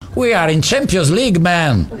We are in Champions League,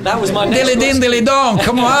 man. That was my next Dilly din, dilly dong,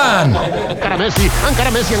 come on. Encara Messi,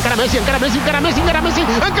 encara Messi, encara Messi, encara Messi, encara Messi, encara Messi,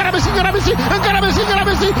 encara Messi, encara Messi, encara Messi, encara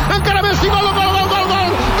Messi, encara Messi, gol, gol, gol, gol, gol,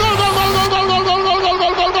 gol, gol, gol, gol, gol, gol, gol, gol,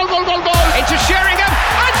 gol, gol, gol, gol, gol, gol. Into Sheringham,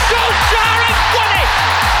 and Solskjaer has won it.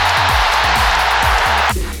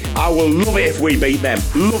 I will love it if we beat them.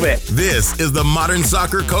 Love it. This is the Modern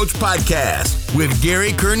Soccer Coach Podcast with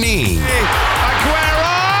Gary Curneen.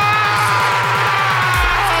 Aguero!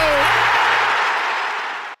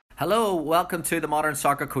 Hello, welcome to the Modern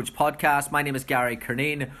Soccer Coach Podcast. My name is Gary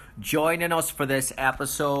Curneen. Joining us for this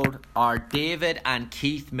episode are David and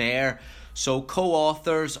Keith Mayer, so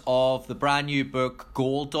co-authors of the brand new book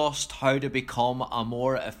Goal Dust: How to Become a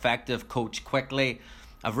More Effective Coach Quickly.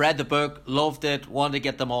 I've read the book, loved it, wanted to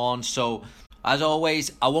get them on, so as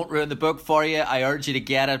always, I won't ruin the book for you. I urge you to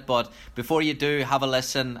get it, but before you do, have a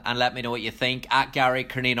listen and let me know what you think. At Gary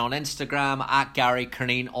Curneen on Instagram, at Gary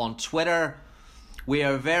Curneen on Twitter. We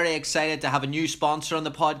are very excited to have a new sponsor on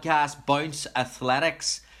the podcast, Bounce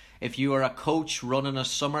Athletics. If you are a coach running a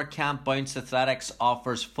summer camp, Bounce Athletics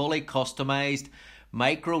offers fully customized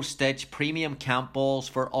micro-stitch premium camp balls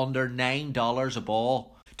for under $9 a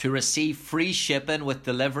ball. To receive free shipping with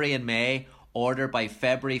delivery in May, order by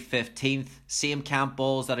February 15th. Same camp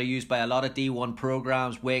balls that are used by a lot of D1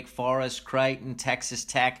 programs, Wake Forest, Creighton, Texas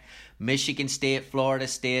Tech, Michigan State, Florida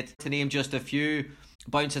State, to name just a few.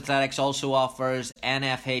 Bounce Athletics also offers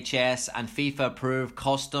NFHS and FIFA approved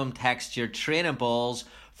custom textured training balls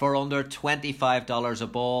for under $25 a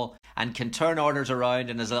ball and can turn orders around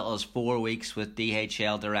in as little as 4 weeks with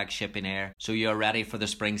DHL Direct Shipping Air, so you're ready for the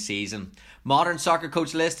spring season. Modern Soccer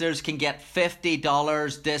Coach listeners can get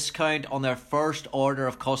 $50 discount on their first order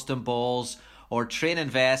of custom balls or training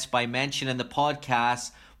vests by mentioning the podcast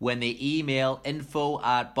when they email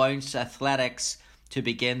info@bounceathletics to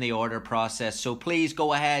begin the order process. So please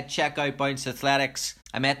go ahead, check out Bounce Athletics.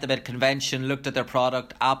 I met them at convention, looked at their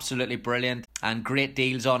product, absolutely brilliant, and great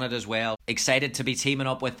deals on it as well. Excited to be teaming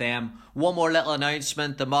up with them. One more little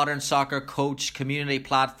announcement, the Modern Soccer Coach Community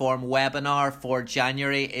Platform webinar for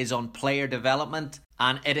January is on player development,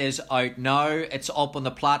 and it is out now. It's up on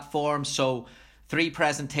the platform, so 3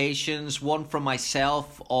 presentations, one from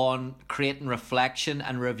myself on creating reflection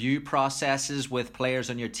and review processes with players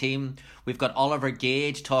on your team. We've got Oliver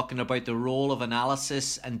Gage talking about the role of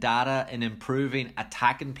analysis and data in improving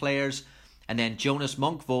attacking players. And then Jonas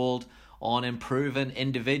Munkvold on improving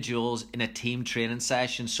individuals in a team training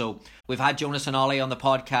session. So we've had Jonas and Ollie on the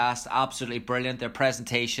podcast, absolutely brilliant. Their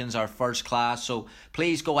presentations are first class. So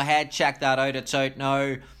please go ahead, check that out. It's out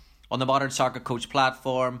now on the Modern Soccer Coach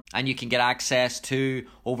platform, and you can get access to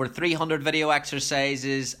over 300 video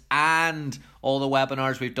exercises and all the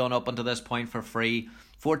webinars we've done up until this point for free.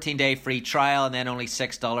 14-day free trial and then only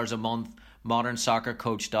 $6 a month.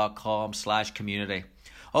 modernsoccercoach.com/community.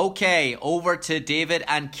 Okay, over to David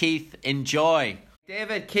and Keith. Enjoy.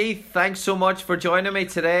 David, Keith, thanks so much for joining me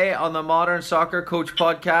today on the Modern Soccer Coach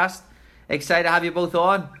podcast. Excited to have you both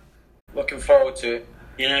on. Looking forward to it.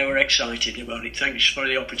 Yeah, we're excited about it. Thanks for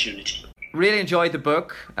the opportunity. Really enjoyed the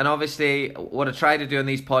book, and obviously what I try to do in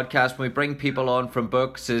these podcasts when we bring people on from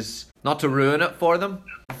books is not to ruin it for them.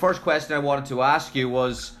 The first question I wanted to ask you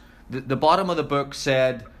was, the bottom of the book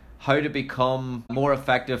said how to become a more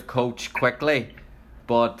effective coach quickly,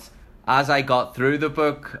 but as I got through the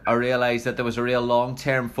book I realised that there was a real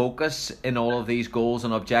long-term focus in all of these goals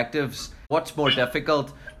and objectives. What's more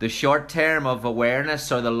difficult, the short term of awareness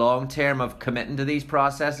or the long term of committing to these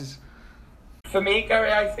processes? For me,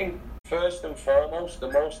 Gary, I think first and foremost, the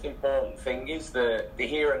most important thing is the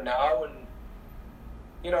here and now, and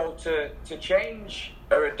to change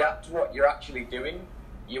or adapt to what you're actually doing,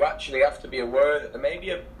 you actually have to be aware that there may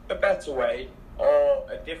be a better way or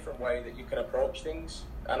a different way that you can approach things.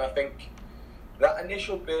 And I think that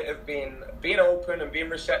initial bit of being open and being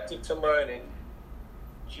receptive to learning,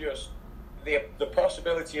 just the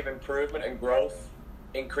possibility of improvement and growth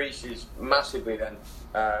increases massively then.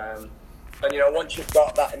 And once you've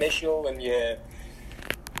got that initial and you're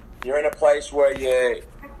in a place where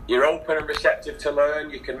you're open and receptive to learn,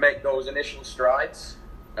 you can make those initial strides.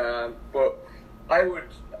 But I would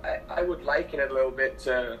liken it a little bit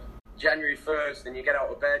to January 1st and you get out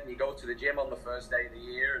of bed and you go to the gym on the first day of the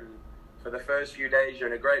year, and for the first few days you're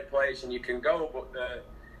in a great place and you can go, but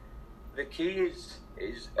the key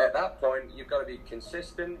is at that point you've got to be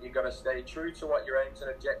consistent. You've got to stay true to what your aims and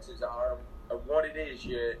objectives are and what it is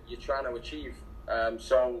you're trying to achieve.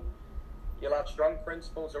 So you'll have strong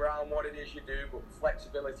principles around what it is you do, but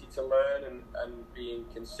flexibility to learn and being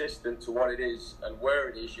consistent to what it is and where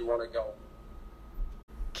it is you want to go.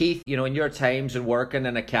 Keith, in your times and working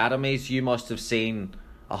in academies, you must have seen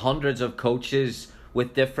hundreds of coaches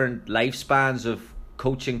with different lifespans of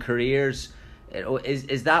coaching careers.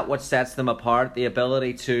 Is that what sets them apart? The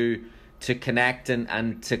ability to connect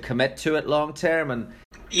and to commit to it long term? And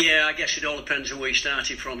yeah, I guess it all depends on where you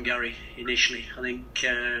started from, Gary, initially. I think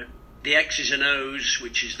the X's and O's,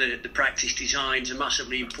 which is the practice designs, are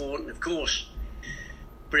massively important, of course.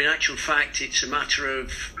 But in actual fact, it's a matter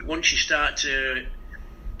of once you start to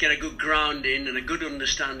get a good grounding and a good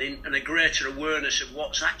understanding and a greater awareness of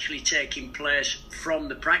what's actually taking place from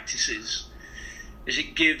the practices, is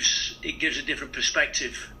it gives a different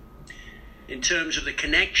perspective. In terms of the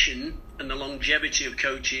connection and the longevity of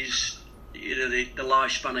coaches, you know, the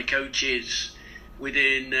lifespan of coaches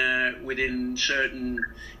within certain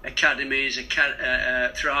academies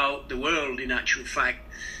throughout the world, in actual fact,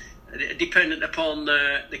 dependent upon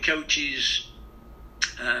the coaches'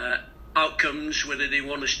 outcomes, whether they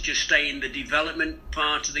want to just stay in the development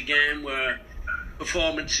part of the game where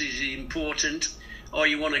performance is important, or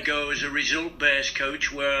you want to go as a result-based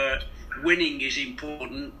coach where winning is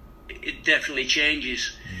important. It definitely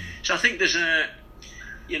changes. So I think there's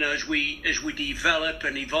as we develop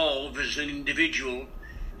and evolve as an individual,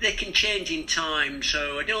 they can change in time.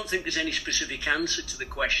 So I don't think there's any specific answer to the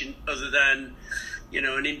question other than,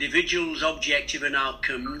 an individual's objective and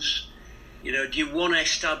outcomes. Do you want to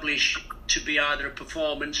establish to be either a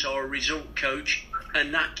performance or a result coach?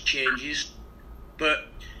 And that changes. But,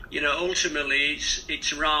 ultimately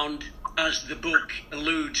it's around, as the book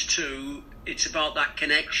alludes to, it's about that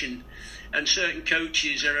connection. And certain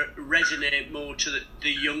coaches resonate more to the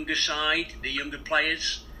younger side, the younger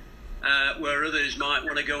players, where others might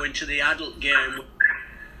want to go into the adult game.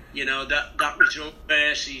 That result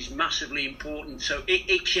base is massively important. So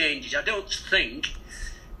it changes. I don't think,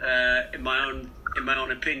 in my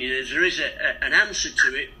own opinion, there is an answer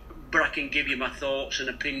to it, but I can give you my thoughts and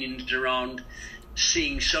opinions around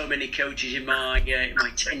seeing so many coaches in my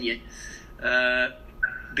tenure,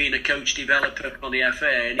 being a coach developer on the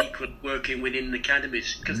FA and equally working within the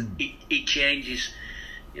academies, because it changes.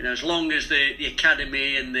 As long as the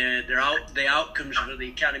academy and the outcomes of the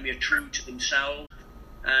academy are true to themselves,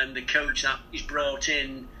 and the coach that is brought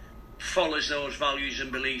in follows those values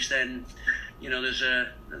and beliefs, then there's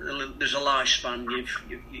a lifespan.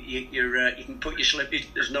 You can put your slippers.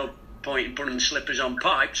 There's no point in putting slippers on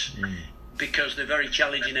pipes because they're very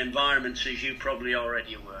challenging environments, as you probably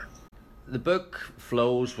already aware. The book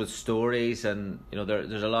flows with stories, and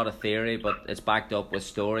there's a lot of theory, but it's backed up with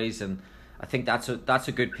stories, and I think that's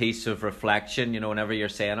a good piece of reflection. Whenever you're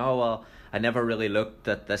saying, "Oh well, I never really looked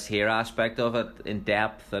at this here aspect of it in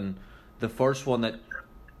depth," and the first one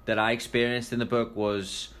that I experienced in the book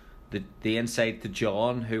was the insight to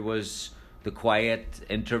John, who was the quiet,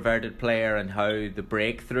 introverted player, and how the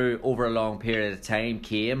breakthrough over a long period of time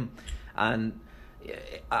came, and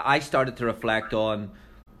I started to reflect on,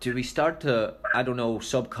 do we start to,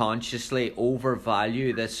 subconsciously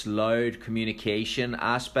overvalue this loud communication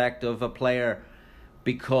aspect of a player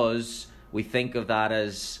because we think of that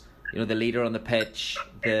as, the leader on the pitch,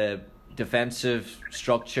 the defensive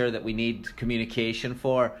structure that we need communication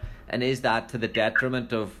for? And is that to the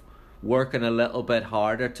detriment of working a little bit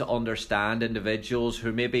harder to understand individuals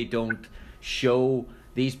who maybe don't show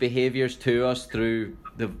these behaviours to us through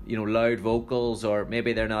the loud vocals, or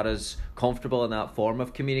maybe they're not as comfortable in that form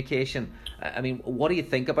of communication? I mean, what do you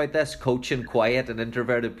think about this, coaching quiet and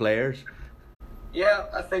introverted players? Yeah,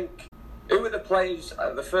 I think who are the players?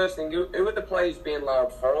 The first thing, who are the players being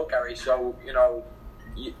loud for, Gary? So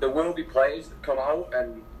there will be players that come out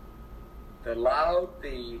and they're loud.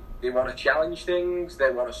 They want to challenge things.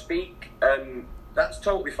 They want to speak, and that's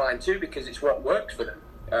totally fine too, because it's what works for them.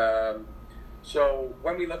 So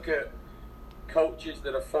when we look at coaches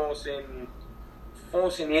that are forcing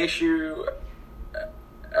the issue,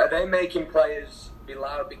 are they making players be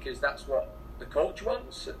loud because that's what the coach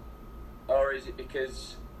wants, or is it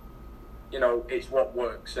because it's what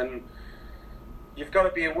works? And you've got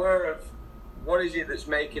to be aware of what is it that's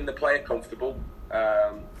making the player comfortable.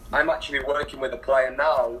 I'm actually working with a player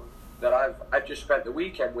now that I've just spent the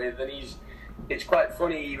weekend with, and it's quite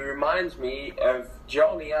funny. He reminds me of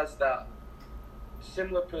John. He has that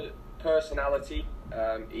similar personality.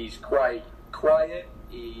 He's quite quiet.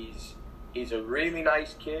 He's a really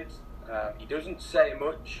nice kid. He doesn't say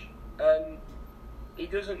much, and he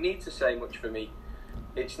doesn't need to say much for me.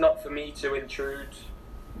 It's not for me to intrude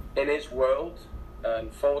in his world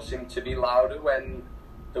and force him to be louder when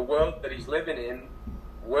the world that he's living in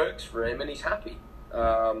works for him and he's happy.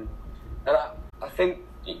 And I think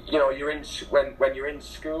you're in when you're in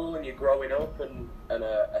school and you're growing up, and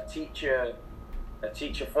a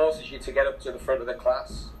teacher forces you to get up to the front of the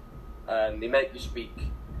class, and they make you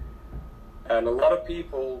speak. And a lot of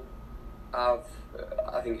people have,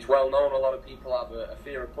 I think it's well known, a lot of people have a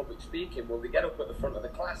fear of public speaking. Well, they get up at the front of the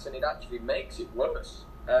class and it actually makes it worse.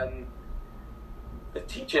 And the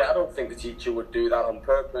teacher, I don't think the teacher would do that on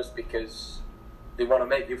purpose because they want to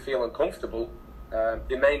make you feel uncomfortable.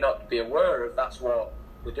 They may not be aware if that's what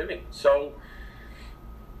they're doing. So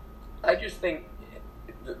I just think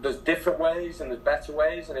there's different ways and there's better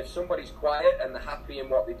ways, and if somebody's quiet and they're happy in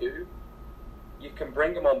what they do, you can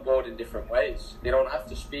bring them on board in different ways. They don't have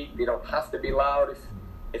to speak, they don't have to be loud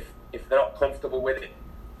if they're not comfortable with it,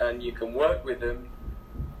 and you can work with them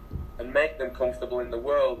and make them comfortable in the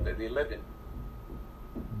world that they live in.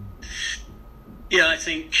 Yeah, I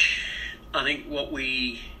think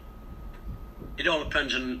it all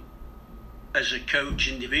depends on, as a coach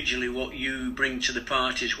individually, what you bring to the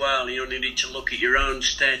party as well. You only need to look at your own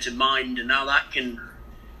state of mind and how that can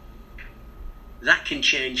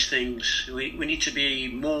change things. We need to be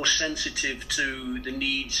more sensitive to the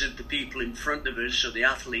needs of the people in front of us, so the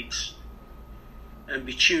athletes, and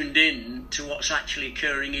be tuned in to what's actually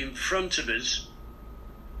occurring in front of us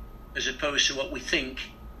as opposed to what we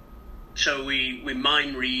think. So we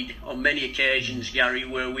mind read on many occasions, Gary,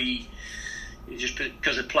 where we, just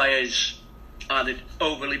because a player's either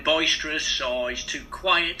overly boisterous or is too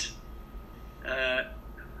quiet,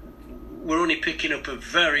 we're only picking up a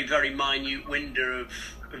very, very minute window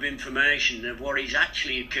of information of what is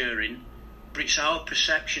actually occurring, but it's our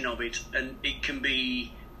perception of it, and it can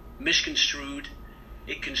be misconstrued.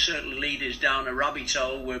 It can certainly lead us down a rabbit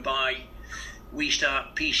hole whereby we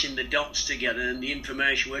start piecing the dots together, and the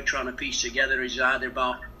information we're trying to piece together is either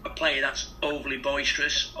about a player that's overly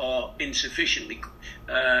boisterous or insufficiently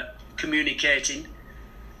communicating.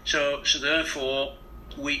 So therefore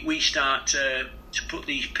we start to put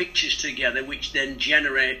these pictures together, which then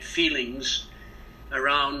generate feelings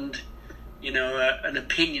around, an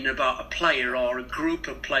opinion about a player or a group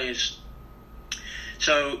of players.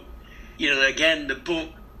 So, again, the book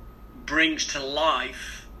brings to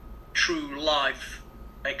life true life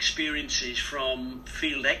experiences from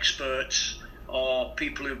field experts or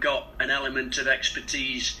people who've got an element of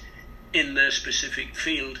expertise in their specific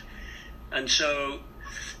field. And so,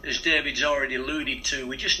 as David's already alluded to,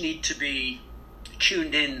 we just need to be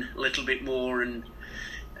tuned in a little bit more. And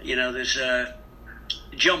there's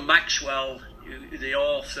John Maxwell, the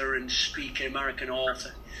author and speaker, American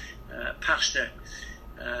author, pastor.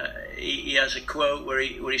 He has a quote where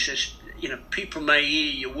he says, people may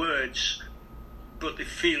hear your words, but they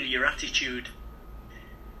feel your attitude.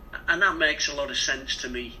 And that makes a lot of sense to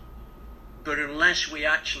me. But unless we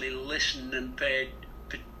actually listen and pay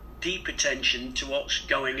deep attention to what's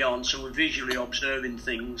going on, so we're visually observing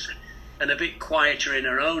things and a bit quieter in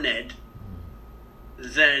our own head,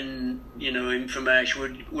 then,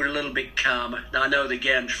 information, we're a little bit calmer. Now, I know the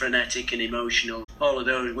game's frenetic and emotional, all of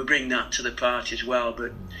those, we bring that to the party as well,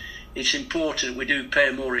 but it's important we do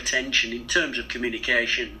pay more attention in terms of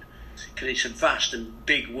communication, because it's a vast and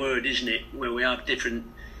big word, isn't it, where we have different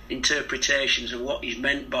interpretations of what is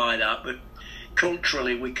meant by that, but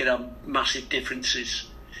culturally we could have massive differences.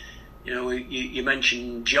 You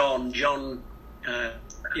mentioned John, a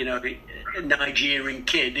Nigerian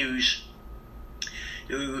kid who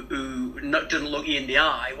doesn't look you in the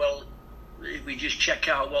eye. Well, if we just check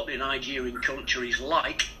out what the Nigerian culture is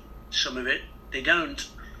like, some of it, they don't.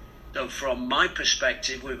 So from my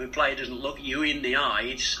perspective, if a player doesn't look you in the eye,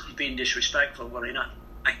 it's being disrespectful. Well,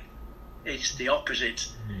 it's the opposite.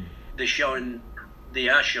 They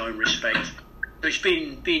are showing respect. But it's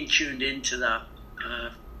being tuned into that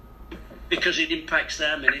because it impacts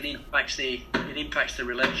them and it impacts the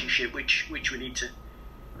relationship, which we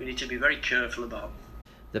need to be very careful about.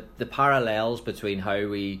 The parallels between how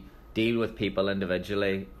we deal with people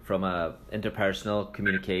individually from a interpersonal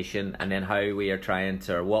communication and then how we are trying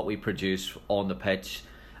to, or what we produce on the pitch,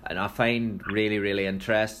 and I find really, really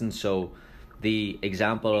interesting. So the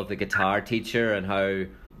example of the guitar teacher and how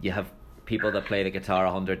you have people that play the guitar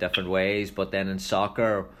 100 different ways, but then in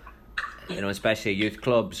soccer, especially youth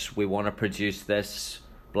clubs, we want to produce this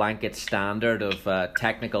blanket standard of a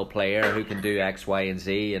technical player who can do X, Y, and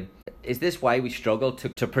Z. And is this why we struggle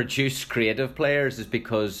to produce creative players? Is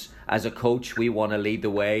because as a coach we want to lead the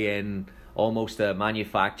way in almost a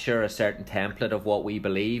manufacture a certain template of what we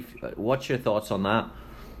believe? What's your thoughts on that?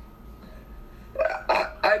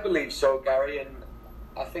 I believe so, Gary, and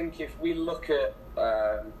I think if we look at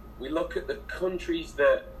the countries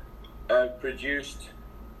that produced,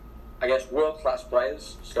 I guess, world-class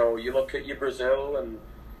players, so you look at your Brazil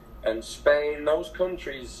and Spain, those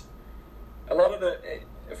countries, a lot of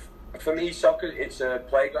for me, soccer, it's a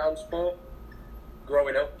playground sport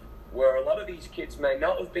growing up, where a lot of these kids may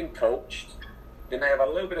not have been coached, they may have a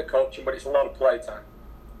little bit of coaching, but it's a lot of playtime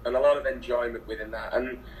and a lot of enjoyment within that.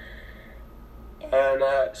 And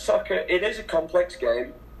soccer, it is a complex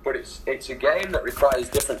game, but it's a game that requires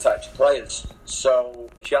different types of players. So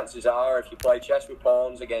chances are, if you play chess with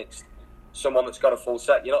pawns against someone that's got a full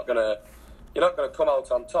set, you're not gonna come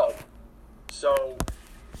out on top. So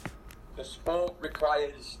the sport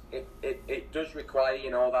requires it does require,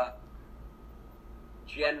 you know, that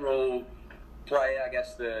general player, I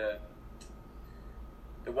guess, the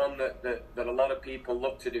one that a lot of people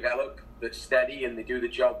look to develop, that's steady and they do the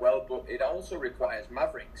job well, but it also requires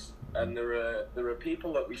mavericks. And there are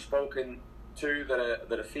people that we've spoken to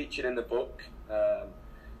that are featured in the book.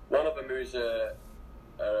 One of them who's a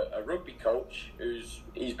rugby coach,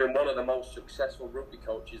 he's been one of the most successful rugby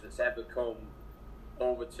coaches that's ever come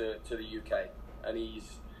over to the UK, and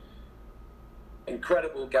he's an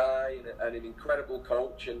incredible guy and an incredible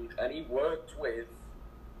coach, and he worked with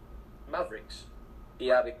mavericks. He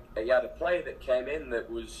had a player that came in that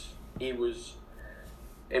was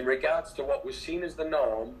in regards to what was seen as the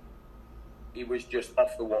norm, he was just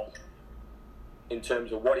off the wall in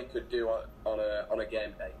terms of what he could do on a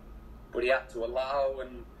game day. But he had to allow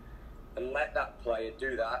and let that player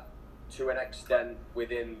do that to an extent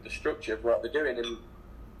within the structure of what they're doing.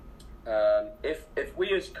 And if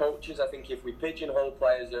we as coaches, I think if we pigeonhole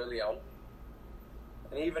players early on,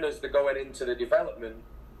 and even as they're going into the development,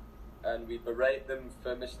 and we berate them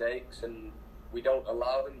for mistakes and we don't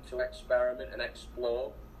allow them to experiment and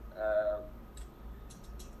explore,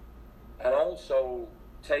 and also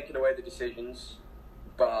taking away the decisions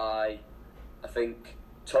by, I think,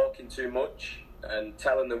 talking too much and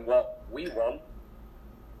telling them what we want,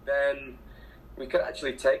 then we could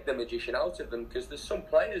actually take the magician out of them, because there's some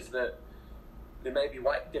players that they may be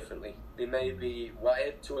wired differently. They may be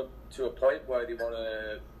wired to a point where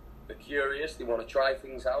they're curious, they want to try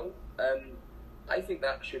things out, and I think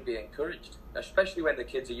that should be encouraged, especially when the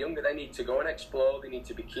kids are younger. They need to go and explore, they need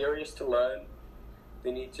to be curious to learn,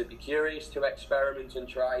 they need to be curious to experiment and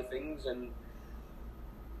try things. And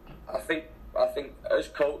I think as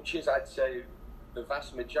coaches, I'd say the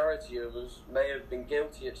vast majority of us may have been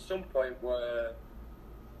guilty at some point where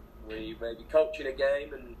we may be coaching a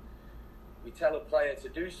game and we tell a player to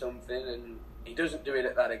do something and he doesn't do it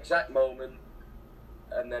at that exact moment,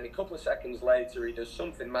 and then a couple of seconds later he does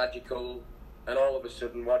something magical, and all of a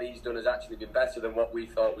sudden what he's done has actually been better than what we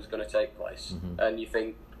thought was going to take place. Mm-hmm. And you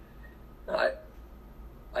think,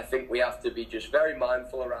 I think we have to be just very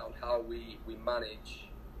mindful around how we manage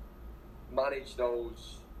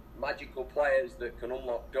those magical players that can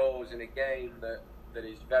unlock doors in a game that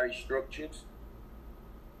is very structured,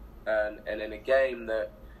 and in a game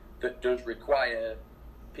that does require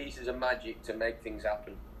pieces of magic to make things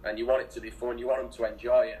happen. And you want it to be fun, you want them to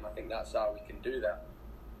enjoy it, and I think that's how we can do that.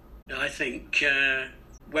 I think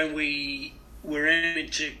when we were aiming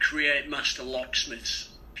to create master locksmiths,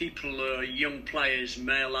 people who are young players,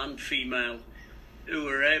 male and female, who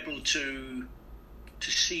are able to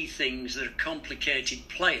see things that a complicated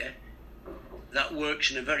player that works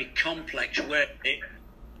in a very complex way,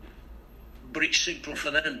 but it's simple for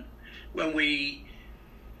them. When we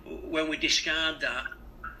discard that,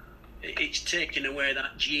 it's taken away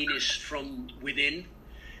that genius from within.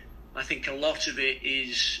 I think a lot of it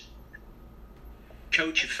is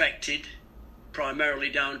coach affected, primarily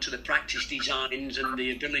down to the practice designs and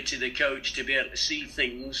the ability of the coach to be able to see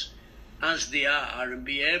things as they are and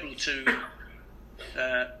be able to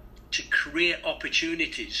create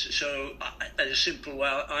opportunities. So, as a simple way,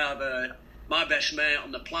 I have my best mate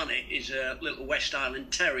on the planet is a little West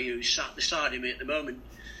Island Terrier who's sat beside me at the moment.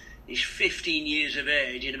 He's 15 years of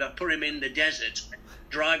age, and if I put him in the desert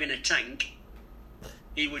driving a tank,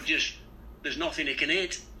 he would there's nothing he can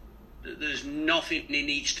hit. There's nothing he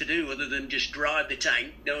needs to do other than just drive the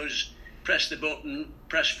tank, press the button,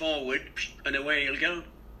 press forward, and away he'll go.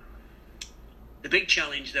 The big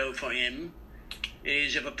challenge, though, for him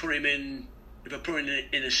is if I put him in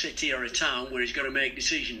a city or a town where he's got to make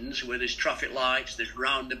decisions, where there's traffic lights, there's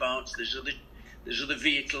roundabouts, there's other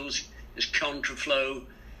vehicles, there's contraflow,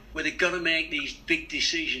 where they've got to make these big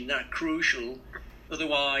decisions that are crucial.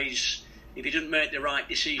 Otherwise, if he doesn't make the right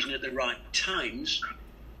decision at the right times,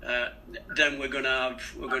 then we're going to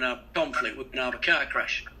have conflict. We're going to have a car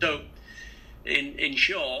crash. So, in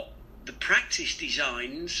short, the practice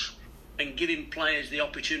designs and giving players the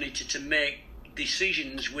opportunity to make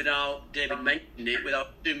decisions without, David mentioned it,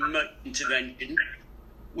 without too much intervention,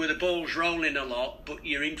 where the ball's rolling a lot, but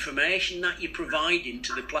your information that you're providing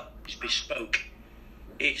to the player is bespoke.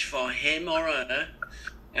 It's for him or her,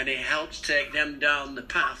 and it helps take them down the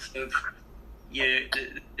path of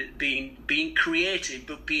being creative,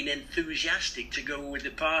 but being enthusiastic to go with the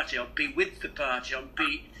party or be with the party or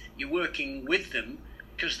you're working with them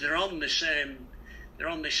because they're on the same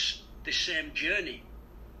same journey,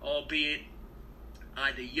 albeit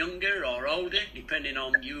either younger or older, depending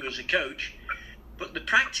on you as a coach. But the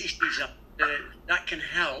practices that can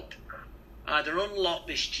help either unlock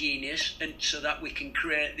this genius, and so that we can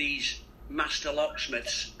create these master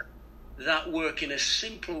locksmiths that work in a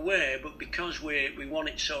simple way, but because we want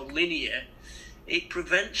it so linear, it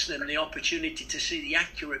prevents them the opportunity to see the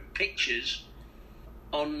accurate pictures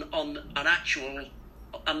on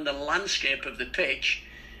the landscape of the pitch,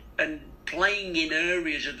 and playing in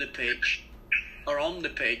areas of the pitch or on the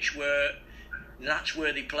pitch where that's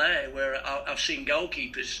where they play. Where I've seen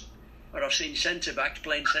goalkeepers or I've seen centre backs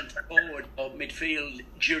playing centre forward or midfield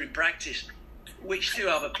during practice, which do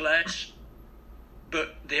have a place.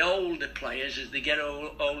 But the older players, as they get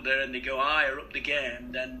older and they go higher up the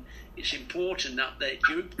game, then it's important that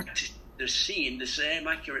they're seeing the same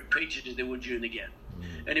accurate pictures as they would during the game.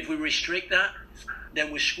 And if we restrict that,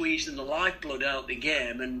 then we're squeezing the lifeblood out of the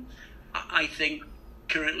game. And I think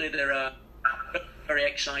currently there are very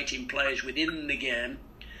exciting players within the game.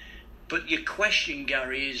 But your question,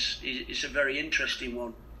 Gary, is a very interesting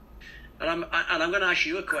one. And I'm going to ask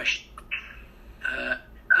you a question.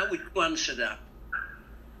 How would you answer that?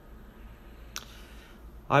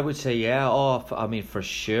 I would say, yeah. For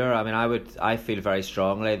sure. I feel very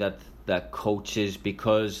strongly that coaches,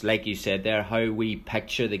 because like you said there, how we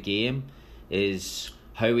picture the game is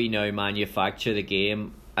how we now manufacture the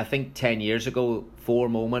game. I think 10 years ago,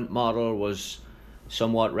 4-moment model was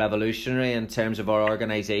somewhat revolutionary in terms of our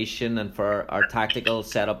organisation and for our tactical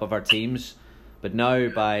setup of our teams. But now,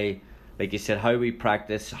 by, like you said, how we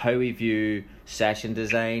practice, how we view session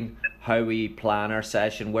design, how we plan our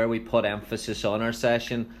session, where we put emphasis on our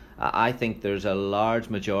session, I think there's a large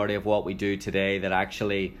majority of what we do today that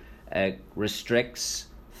actually restricts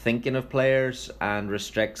thinking of players and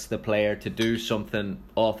restricts the player to do something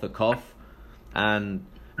off the cuff. And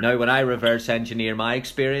now when I reverse engineer my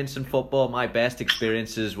experience in football, my best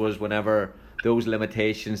experiences was whenever those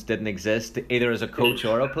limitations didn't exist, either as a coach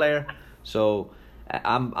or a player. So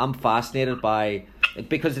I'm fascinated by,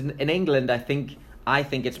 because in England, I think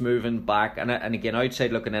it's moving back, and again,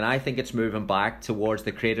 outside looking in, I think it's moving back towards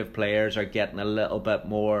the creative players are getting a little bit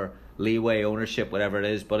more leeway, ownership, whatever it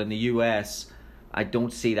is. But in the US, I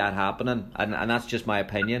don't see that happening, and that's just my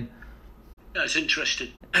opinion. That's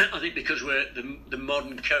interesting. I think because we're the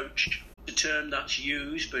modern coach, the term that's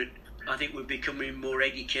used, but I think we're becoming more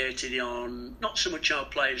educated on not so much how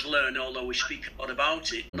players learn, although we speak a lot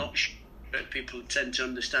about it. Not sure that people tend to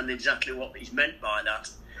understand exactly what is meant by that.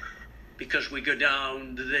 Because we go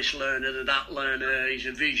down to this learner, to that learner, he's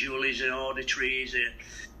a visual, he's an auditory,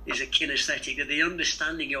 he's a kinesthetic. And the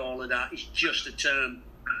understanding of all of that is just a term.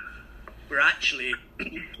 We're actually,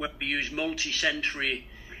 when we use multi-sensory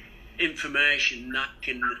information that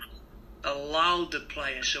can allow the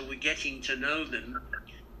player, so we're getting to know them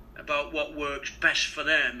about what works best for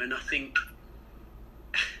them. And I think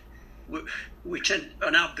we tend,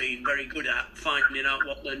 and have been very good at finding out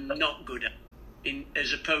what they're not good at,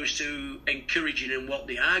 as opposed to encouraging them what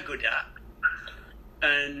they are good at.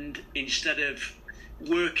 And instead of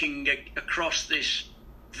working across this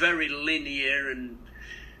very linear and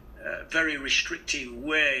very restrictive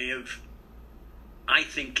way of, I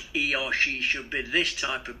think he or she should be this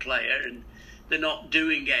type of player and they're not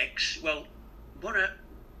doing X, well, what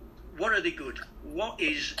are they good? What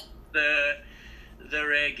is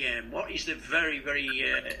their A game? What is the very, very,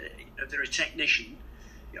 if they're a technician,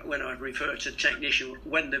 when I refer to technician,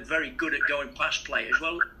 when they're very good at going past players,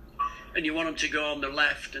 well, and you want them to go on the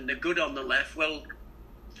left and they're good on the left, well,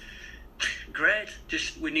 great.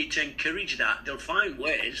 Just we need to encourage that. They'll find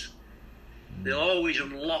ways. They'll always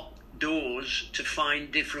unlock doors to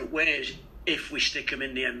find different ways if we stick them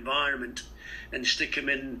in the environment and stick them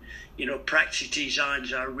in, practice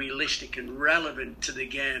designs are realistic and relevant to the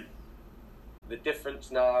game. The difference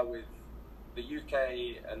now with the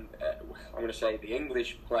UK and I'm going to say the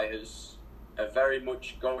English players are very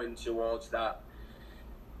much going towards that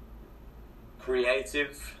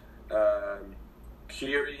creative,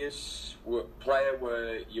 curious player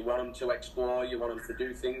where you want them to explore, you want them to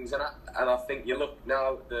do things, and I think you look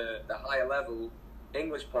now at the higher level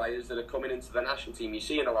English players that are coming into the national team, you're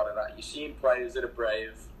seeing a lot of that. You're seeing players that are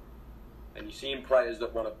brave, and you're seeing players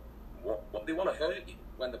that want to hurt you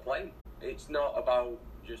when they're playing. It's not about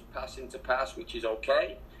just passing to pass, which is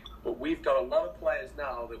okay, but we've got a lot of players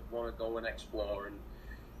now that want to go and explore, and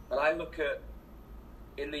I look at,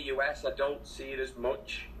 in the US, I don't see it as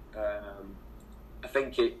much. I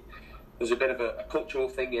think there's a bit of a cultural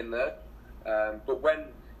thing in there. But when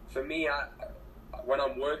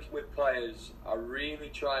I'm working with players, I really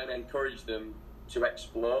try and encourage them to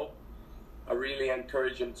explore. I really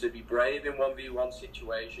encourage them to be brave in 1v1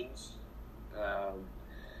 situations,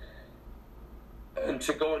 and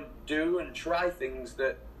to go and do and try things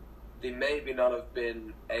that they maybe not have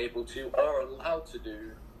been able to or allowed to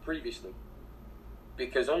do previously.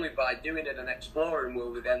 Because only by doing it and exploring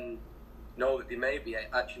will they then know that they may be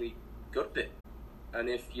actually good at it. And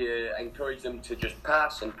if you encourage them to just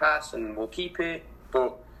pass and we'll keep it,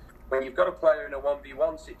 but when you've got a player in a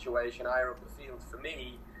 1v1 situation higher up the field, for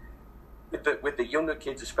me, with the younger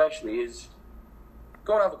kids especially, is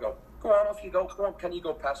go and have a go. Go on, off you go. Come on, can you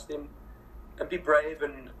go past him? And be brave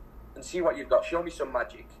and see what you've got. Show me some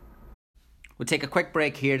magic. We'll take a quick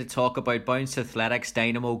break here to talk about Bounce Athletics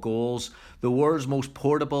Dynamo Goals. The world's most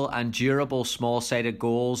portable and durable small-sided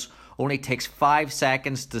goals. Only takes 5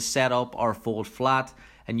 seconds to set up or fold flat,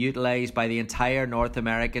 and utilised by the entire North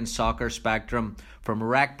American soccer spectrum, from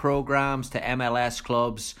rec programs to MLS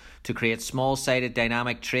clubs, to create small-sided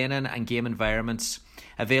dynamic training and game environments.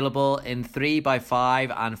 Available in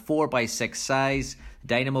 3x5 and 4x6 size,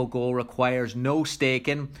 Dynamo Goal requires no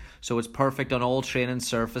staking, so it's perfect on all training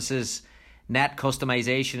surfaces. Net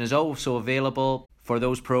customization is also available for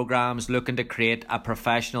those programs looking to create a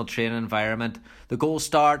professional training environment. The goals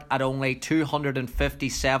start at only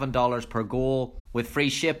 $257 per goal. With free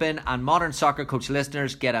shipping, and Modern Soccer Coach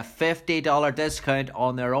listeners get a $50 discount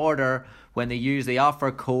on their order when they use the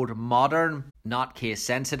offer code MODERN, not case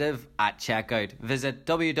sensitive, at checkout. Visit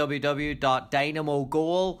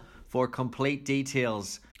www.dynamogoal for complete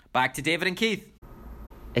details. Back to David and Keith.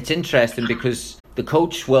 It's interesting because the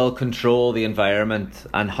coach will control the environment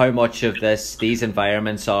and how much of these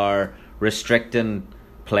environments are restricting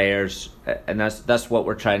players, and that's what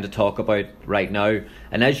we're trying to talk about right now.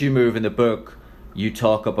 And as you move in the book, you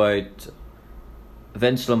talk about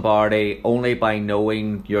Vince Lombardi, only by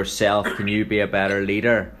knowing yourself can you be a better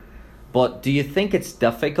leader. But do you think it's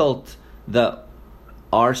difficult that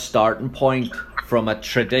our starting point from a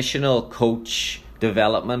traditional coach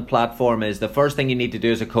development platform is the first thing you need to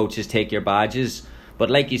do as a coach is take your badges? But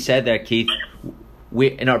like you said there, Keith,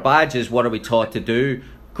 in our badges, what are we taught to do?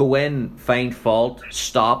 Go in, find fault,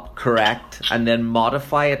 stop, correct, and then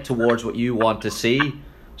modify it towards what you want to see.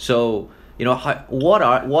 So, you know,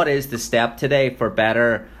 what is the step today for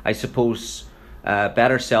better, I suppose,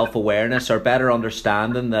 better self-awareness or better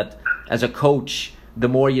understanding that as a coach, the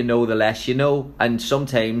more you know, the less you know, and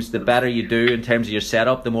sometimes the better you do in terms of your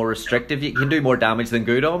setup, the more restrictive you can do, more damage than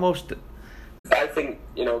good almost. I think,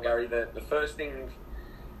 you know, Gary, the first thing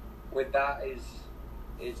with that is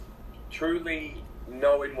truly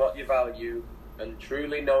knowing what you value and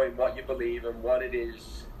truly knowing what you believe and what it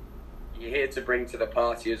is you're here to bring to the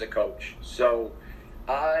party as a coach. So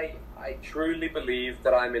I truly believe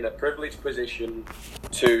that I'm in a privileged position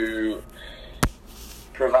to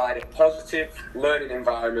provide a positive learning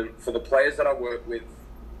environment for the players that I work with,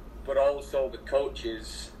 but also the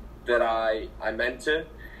coaches that I mentor,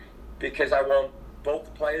 because I want both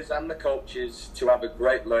the players and the coaches to have a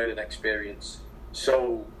great learning experience.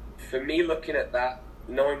 So for me, looking at that,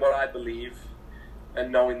 knowing what I believe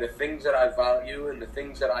and knowing the things that I value and the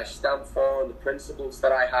things that I stand for and the principles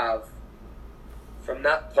that I have, from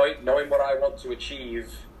that point, knowing what I want to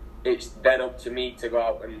achieve, it's then up to me to go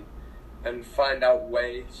out and find out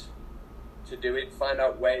ways to do it, find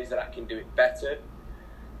out ways that I can do it better,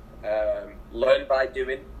 learn by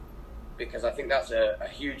doing, because I think that's a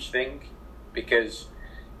huge thing, because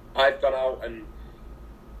I've gone out and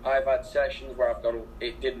I've had sessions where I've gone,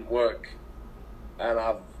 it didn't work, and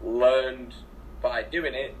I've learned by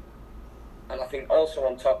doing it. And I think also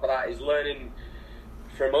on top of that is learning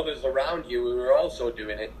from others around you who are also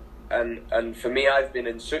doing it. And for me, I've been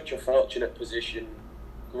in such a fortunate position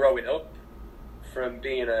growing up, from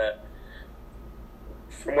being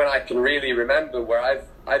from when I can really remember, where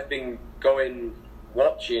I've been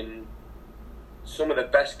watching some of the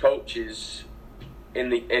best coaches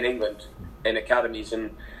in England in academies,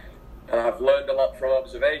 and I've learned a lot from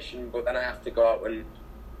observation, but then I have to go out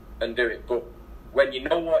and do it. But when you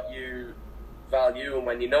know what you value and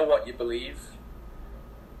when you know what you believe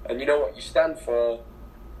and you know what you stand for,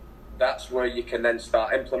 that's where you can then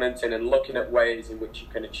start implementing and looking at ways in which you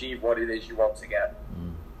can achieve what it is you want to get.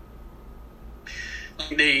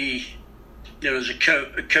 As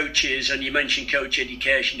coaches, and you mentioned coach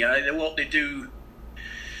education, what they do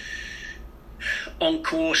on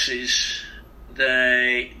courses,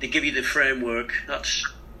 they give you the framework. That's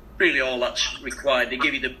really all that's required. They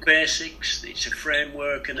give you the basics. It's a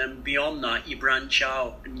framework, and then beyond that, you branch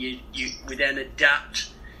out and we then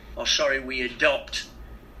adapt we adopt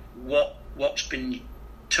what's been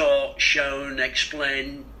taught, shown,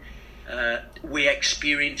 explained. We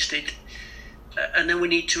experienced it, and then we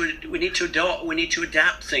need to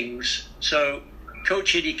adapt things. So,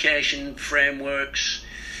 coach education frameworks,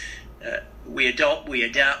 we adopt, we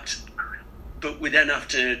adapt, but we then have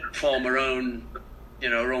to form our own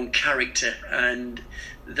character, and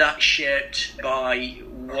that's shaped by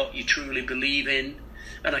what you truly believe in.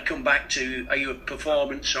 And I come back to, are you a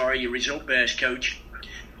performance or are you a result-based coach?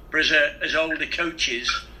 But as older coaches,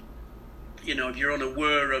 if you're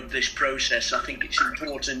unaware of this process, I think it's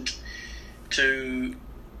important to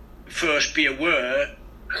first be aware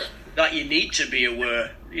that you need to be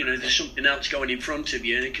aware. There's something else going in front of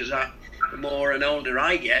you, because the more and older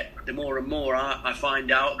I get, the more and more I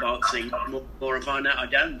find out about things, the more I find out I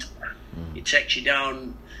don't. It takes you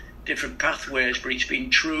down different pathways, but it's been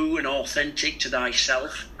true and authentic to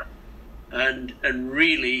thyself, and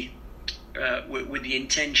really with the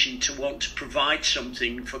intention to want to provide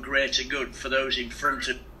something for greater good for those in front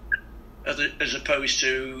of, as opposed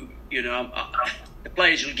to, the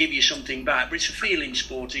players will give you something back, but it's a feeling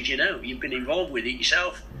sport, as you've been involved with it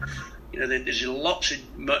yourself. There's lots of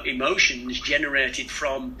emotions generated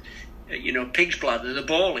from, pig's bladder, the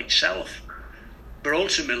ball itself. But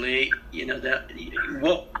ultimately,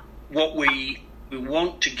 what we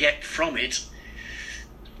want to get from it,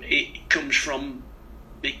 it comes from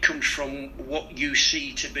what you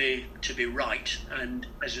see to be right. And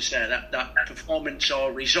as I say, that performance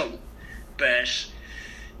or result base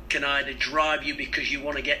can either drive you because you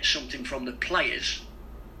want to get something from the players,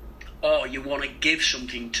 or you want to give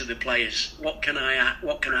something to the players. What can I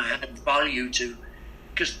add value to?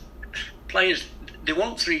 Because players, they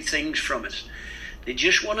want three things from us. They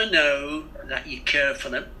just want to know that you care for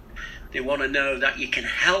them. They want to know that you can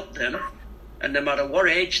help them. And no matter what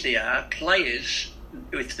age they are, players,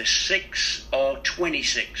 if they're 6 or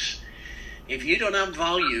 26, if you don't have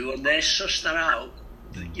value and they suss that out,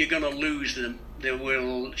 you're going to lose them. They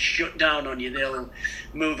will shut down on you. They'll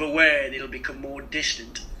move away. They'll become more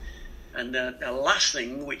distant. And the last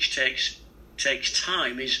thing, which takes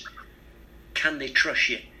time, is, can they trust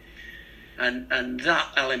you? And that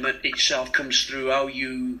element itself comes through how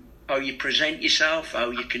you present yourself, how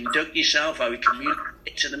you conduct yourself, how you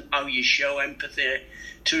communicate to them, how you show empathy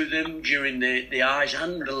to them during the highs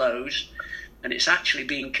and the lows. And it's actually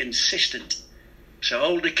being consistent. So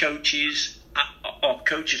older coaches, or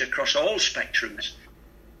coaches across all spectrums,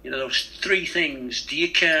 those three things: do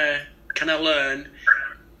you care? Can I learn?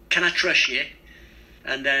 Can I trust you?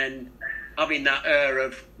 And then having that air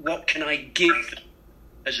of, what can I give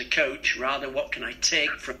as a coach, rather than what can I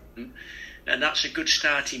take from them? And that's a good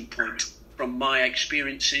starting point from my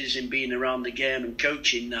experiences in being around the game and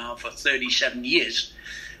coaching now for 37 years.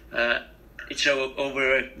 It's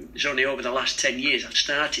only over the last 10 years I've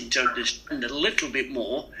started to understand a little bit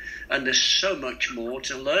more, and there's so much more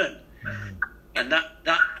to learn. And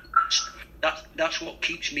that's what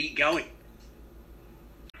keeps me going.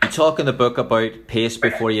 You talk in the book about pace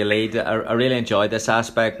before you lead. I really enjoyed this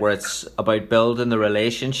aspect where it's about building the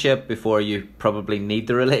relationship before you probably need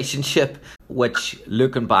the relationship, which,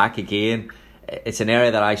 looking back again, it's an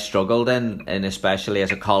area that I struggled in, and especially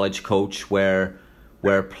as a college coach, where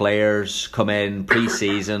players come in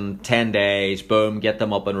pre-season, 10 days, boom, get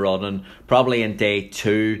them up and running. Probably in day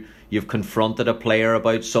 2, you've confronted a player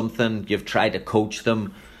about something, you've tried to coach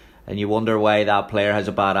them, and you wonder why that player has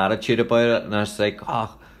a bad attitude about it. And I was like,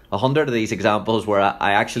 100 of these examples where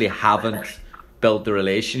I actually haven't built the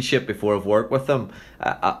relationship before I've worked with them.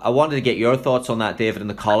 I wanted to get your thoughts on that, David, in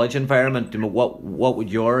the college environment. What would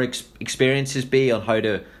your experiences be on how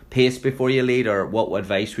to pace before you lead, or what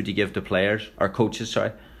advice would you give to players or coaches?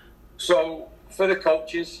 Sorry. So for the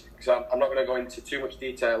coaches, because I'm not going to go into too much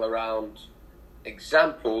detail around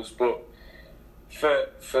examples, but for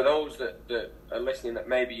those that are listening that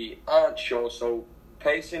maybe aren't sure, so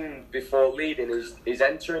pacing before leading is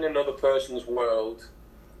entering another person's world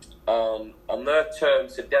on their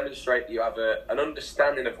terms to demonstrate that you have an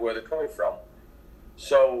understanding of where they're coming from.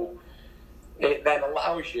 So it then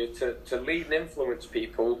allows you to lead and influence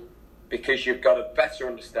people because you've got a better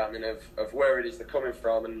understanding of where it is they're coming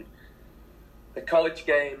from. And the college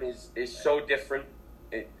game is so different.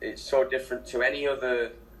 It's so different to any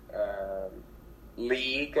other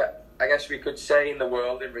league, I guess we could say, in the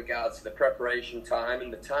world in regards to the preparation time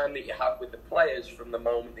and the time that you have with the players from the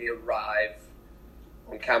moment they arrive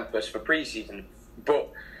on campus for pre-season.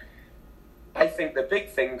 But I think the big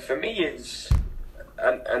thing for me is,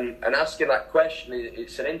 and asking that question,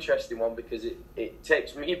 it's an interesting one because it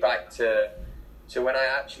takes me back to when I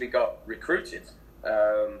actually got recruited.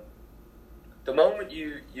 the moment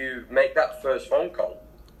you make that first phone call,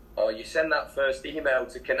 or you send that first email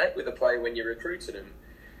to connect with a player when you're recruiting him,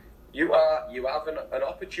 you have an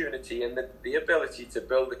opportunity and the ability to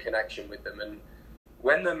build a connection with them. And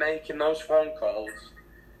when they're making those phone calls,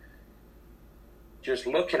 just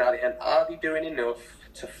looking at it, and are they doing enough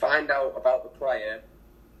to find out about the player,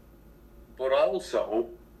 but also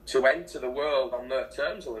to enter the world on their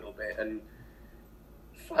terms a little bit, and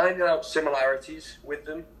finding out similarities with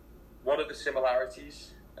them. What are the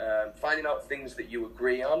similarities? Finding out things that you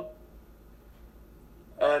agree on,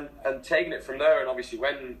 and taking it from there. And obviously,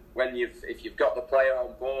 if you've got the player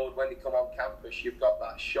on board, when they come on campus, you've got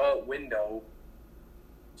that short window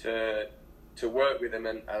to work with them.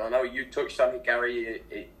 And I know you touched on it, Gary.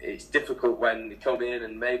 It's difficult when they come in,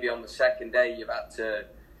 and maybe on the second day you've had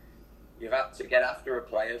to get after a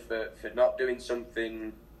player for not doing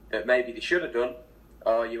something that maybe they should have done,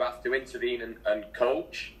 or you have to intervene and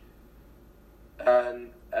coach. And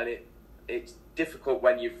it's difficult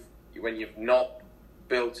when you've not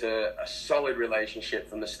built a solid relationship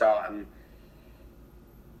from the start. And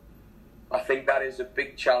I think that is a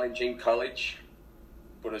big challenge in college.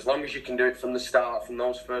 But as long as you can do it from the start, from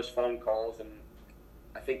those first phone calls, and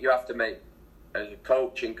I think you have to make, as a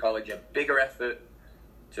coach in college, a bigger effort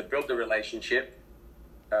to build a relationship,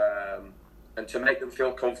 and to make them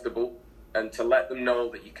feel comfortable, and to let them know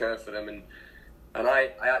that you care for them. And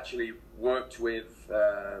I actually worked with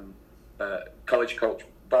college coach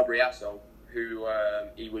Bob Riasso, who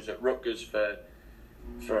he was at Rutgers for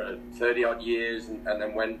 30 odd years, and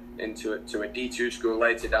then went into a D2 school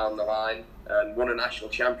later down the line and won a national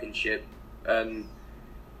championship. And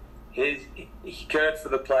he cared for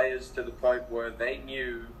the players to the point where they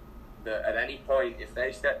knew that at any point, if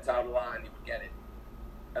they stepped out of line, they would get it.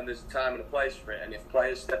 And there's a time and a place for it. And if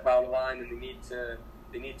players step out of line and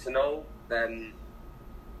they need to know, then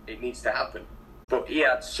it needs to happen. But he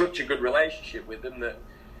had such a good relationship with them that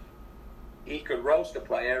he could roast a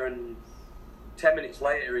player, and 10 minutes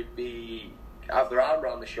later he'd have their arm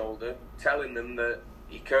around the shoulder, telling them that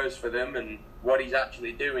he cares for them, and what he's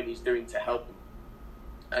actually doing, he's doing to help them.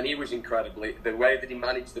 And he was incredible. The way that he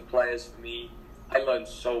managed the players, for me, I learned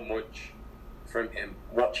so much from him,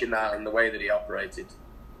 watching that and the way that he operated.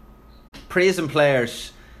 Praising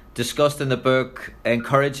players discussed in the book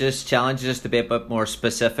encourages, challenges us to be a bit more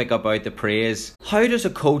specific about the praise. How does a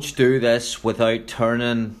coach do this without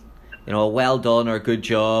turning, a well done or good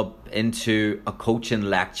job into a coaching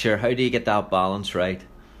lecture? How do you get that balance right?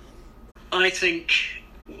 I think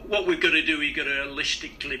what we've got to do, we've got to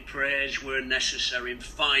holistically praise where necessary and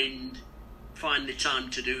find the time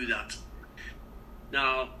to do that.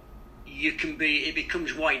 Now, it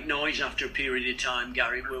becomes white noise after a period of time,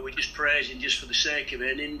 Gary, where we're just praising just for the sake of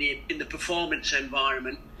it. And in the performance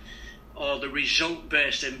environment or the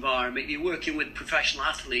result-based environment, you're working with professional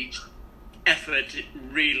athletes, effort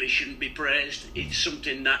really shouldn't be praised. It's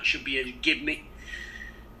something that should be a give me.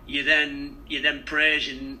 You're then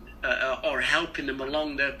praising or helping them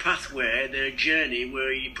along their pathway, their journey,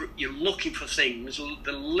 where you're looking for things,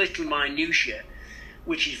 the little minutiae,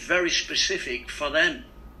 which is very specific for them.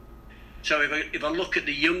 So if I look at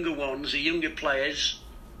the younger ones, the younger players,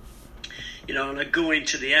 and I go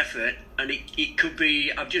into the effort, and it could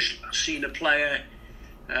be, I've just seen a player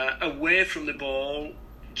away from the ball,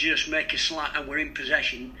 just make a slide, and we're in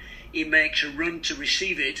possession. He makes a run to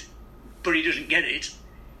receive it, but he doesn't get it.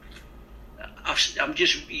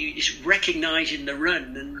 It's recognising the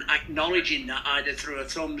run and acknowledging that either through a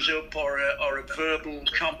thumbs up or a verbal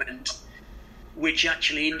comment, which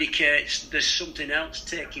actually indicates there's something else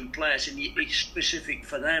taking place, and it's specific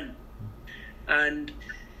for them. And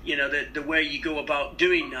the way you go about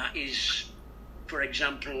doing that is, for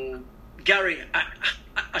example, Gary,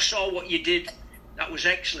 I saw what you did. That was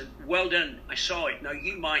excellent. Well done. I saw it. Now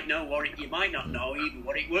you might know you might not know even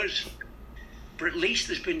what it was, but at least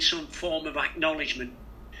there's been some form of acknowledgement.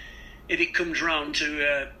 If it comes round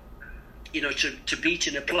to to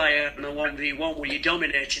beating a player in a 1v1 where you're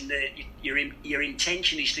dominating, your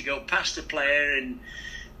intention is to go past the player, and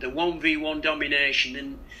the 1v1 domination,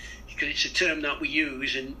 and because it's a term that we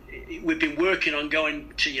use, and we've been working on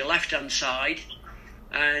going to your left-hand side,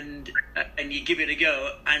 and you give it a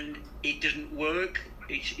go, and it doesn't work.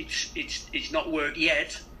 It's not worked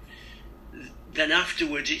yet. Then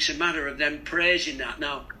afterwards, it's a matter of them praising that.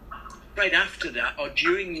 Now, right after that, or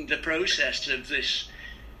during the process of this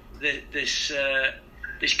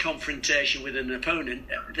confrontation with an opponent,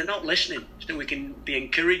 they're not listening. So we can be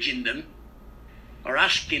encouraging them or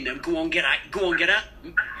asking them, go on, get at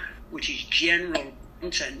them, which is general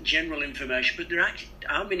content, general information. But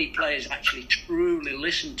how many players actually truly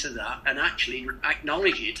listen to that and actually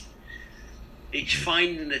acknowledge it? it's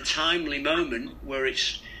finding the timely moment where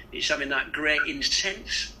it's having that great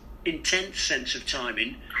intense sense of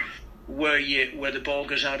timing where the ball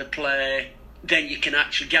goes out of play. Then you can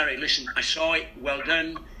actually, Gary, listen, I saw it, well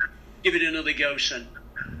done, give it another go, son.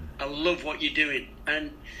 I love what you're doing.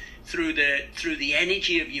 And through the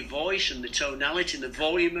energy of your voice and the tonality and the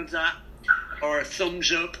volume of that, or a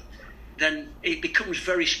thumbs up, then it becomes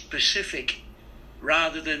very specific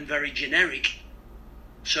rather than very generic.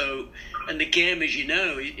 So, and the game, as you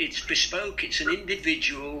know, it's bespoke. It's an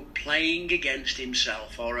individual playing against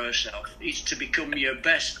himself or herself. It's to become your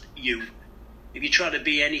best you. If you try to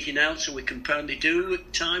be anything else, and they do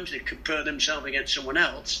at times, they compare themselves against someone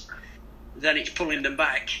else, then it's pulling them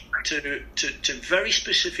back to very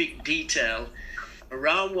specific detail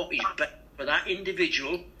around what is best for that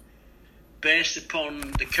individual based upon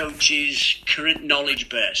the coach's current knowledge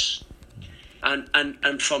base.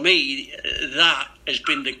 And for me, that has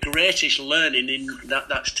been the greatest learning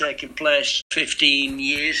that's taken place 15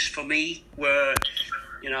 years for me, where,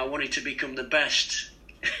 I wanted to become the best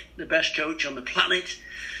coach on the planet.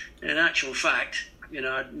 In actual fact,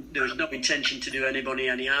 there was no intention to do anybody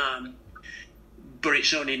any harm. But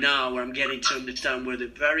it's only now where I'm getting to understand where the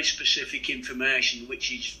very specific information,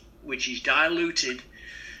 which is diluted,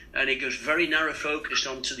 and it goes very narrow focused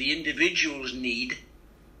onto the individual's need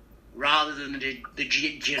rather than the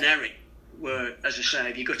generic. Where, as I say,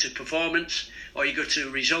 if you go to performance or you go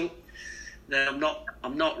to result, then I'm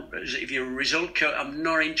not. If you're a result coach, I'm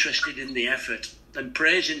not interested in the effort. And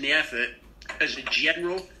praising the effort as a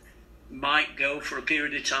general might go for a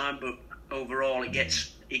period of time, but overall it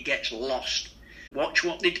gets lost. Watch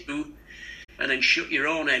what they do, and then shut your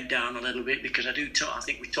own head down a little bit, because I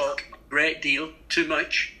think we talk a great deal, too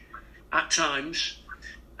much at times,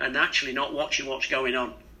 and actually not watching what's going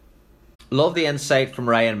on. Love the insight from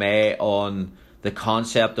Ryan May on the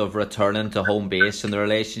concept of returning to home base in the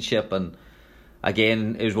relationship. And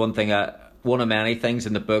again, it was one of many things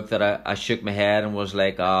in the book that I shook my head and was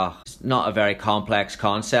like, it's not a very complex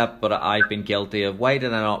concept, but I've been guilty of, why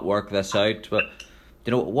did I not work this out? But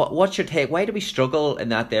what's your take? Why do we struggle in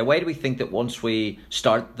that there? Why do we think that once we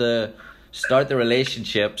start the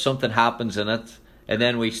relationship, something happens in it, and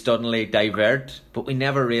then we suddenly divert, but we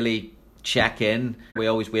never really check in? We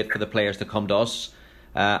always wait for the players to come to us.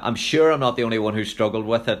 I'm sure I'm not the only one who struggled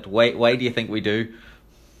with it. Why do you think we do?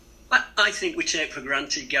 I think we take for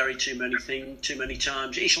granted, Gary, too many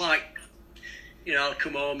times. It's like, I'll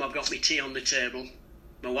come home, I've got my tea on the table.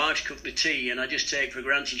 My wife's cooked the tea, and I just take for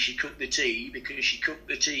granted she cooked the tea because she cooked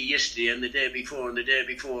the tea yesterday and the day before and the day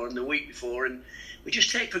before and the week before, and we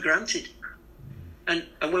just take for granted. And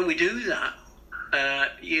when we do that,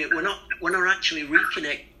 we're not actually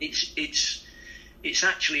reconnecting. It's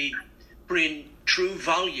actually bringing true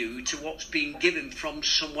value to what's being given from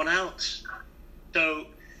someone else. So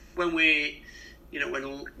when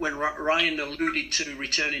when Ryan alluded to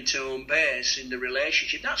returning to home base in the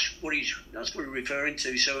relationship, that's what we're referring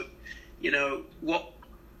to. So,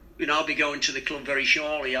 I'll be going to the club very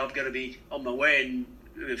shortly. I've got to be on my way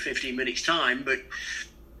in 15 minutes time. But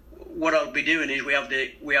what I'll be doing is we have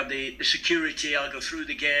the security. I'll go through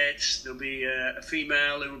the gates. There'll be a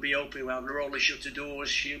female who will be open. We'll have the roller shutter doors.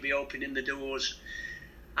 She'll be opening the doors,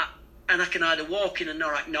 and I can either walk in and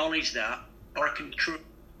not acknowledge that, or I can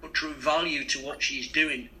put true value to what she's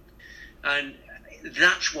doing, and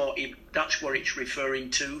that's what it's referring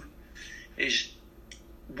to. Is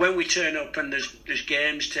when we turn up and there's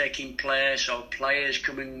games taking place or players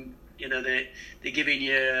coming, they're giving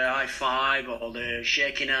you a high five or they're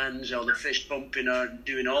shaking hands or they're fist bumping or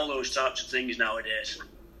doing all those types of things nowadays.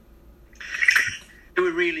 Do we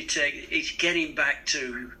really it's getting back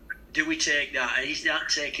to, do we take that? Is that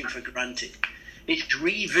taken for granted? It's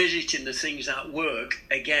revisiting the things that work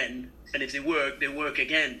again, and if they work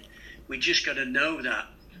again. We just got to know that.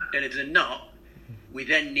 And if they're not, we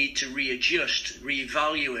then need to readjust,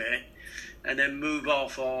 reevaluate, and then move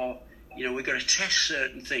off, or, we've got to test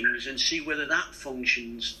certain things and see whether that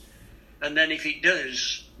functions. And then if it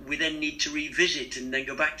does, we then need to revisit and then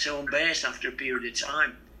go back to home base after a period of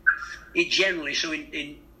time. In general,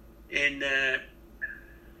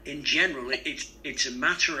 it's a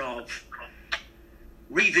matter of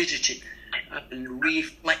revisiting and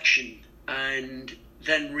reflection and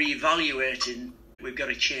then reevaluating. We've got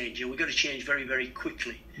to change, and we've got to change very, very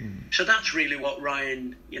quickly. So that's really what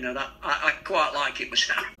Ryan, that I quite like it was,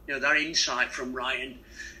 that insight from Ryan,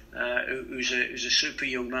 who's a super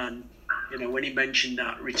young man. When he mentioned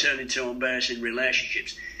that returning to home base in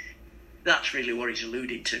relationships, that's really what he's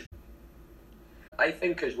alluded to. I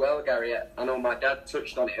think as well, Gary, I know my dad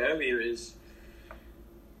touched on it earlier, is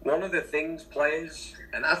one of the things players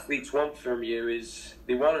and athletes want from you is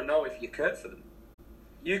they want to know if you care for them.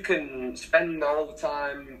 You can spend all the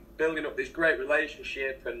time building up this great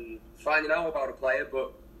relationship and finding out about a player,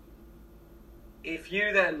 but if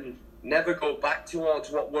you then never go back towards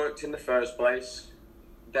what worked in the first place,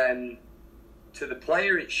 then to the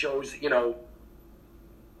player it shows,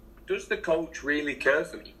 does the coach really care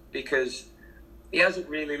for me? Because he hasn't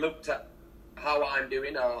really looked at how I'm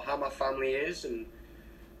doing or how my family is. And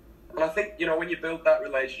I think, when you build that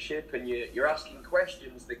relationship and you're asking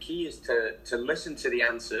questions, the key is to listen to the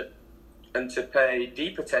answer and to pay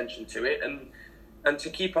deep attention to it and to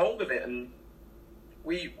keep hold of it. And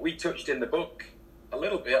we touched in the book a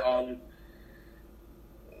little bit on,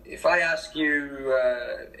 if I ask you,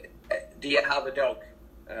 do you have a dog?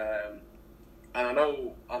 And I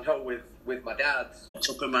know with my dad, It's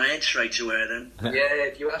up in my head straight away then. yeah,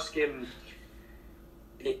 if you ask him,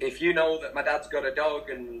 if you know that my dad's got a dog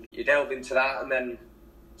and you delve into that, and then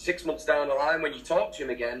 6 months down the line when you talk to him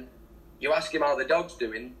again, you ask him how the dog's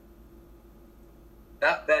doing,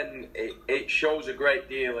 that then it shows a great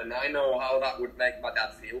deal. And I know how that would make my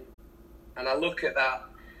dad feel, and I look at that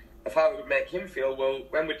of how it would make him feel. Well,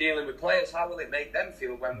 when we're dealing with players, how will it make them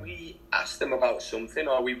feel when we ask them about something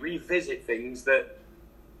or we revisit things that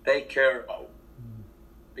they care about?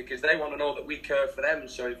 Because they want to know that we care for them.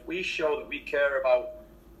 So if we show that we care about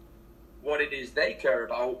what it is they care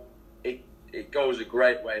about, it goes a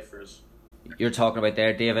great way for us. You're talking about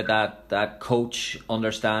there, David, that coach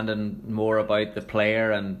understanding more about the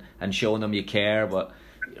player and showing them you care. But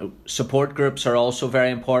support groups are also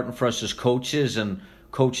very important for us as coaches, and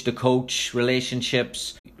coach-to-coach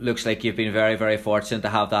relationships. Looks like you've been very, very fortunate to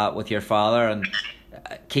have that with your father. And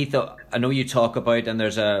Keith, I know you talk about, and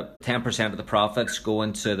there's a 10% of the profits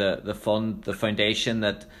going to the fund, the foundation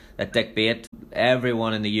that Dick Bate.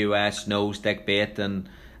 Everyone in the US knows Dick Bate, and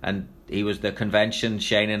he was the convention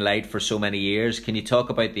shining light for so many years. Can you talk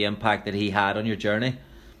about the impact that he had on your journey?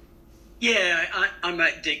 Yeah, I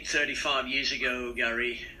met Dick 35 years ago,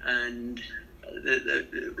 Gary, and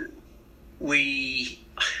we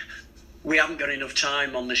haven't got enough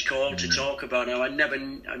time on this call to talk about him. I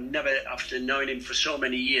never, after knowing him for so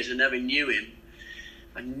many years, I never knew him.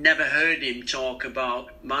 I never heard him talk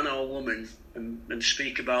about man or woman and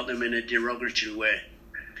speak about them in a derogatory way.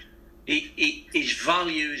 His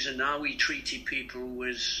values and how he treated people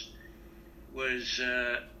was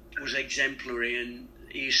exemplary, and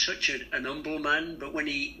he's such an humble man. But when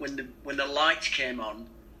the lights came on,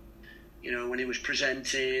 when he was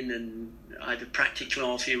presenting, and either practically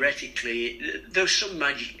or theoretically, there was some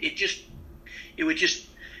magic. It was just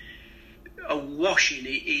a washing.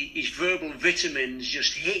 His verbal vitamins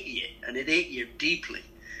just hit you, and it hit you deeply.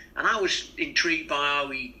 And I was intrigued by how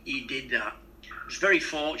he did that. I was very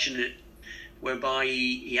fortunate, whereby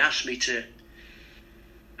he asked me to.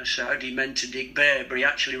 I said, how do you mentor Dick Bate? But he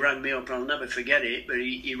actually rang me up, and I'll never forget it. But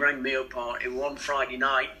he rang me up on one Friday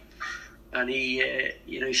night. And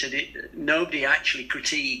he said nobody actually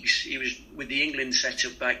critiques. He was with the England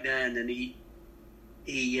setup back then, and he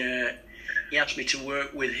asked me to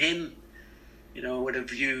work with him. With a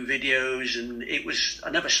few videos, and I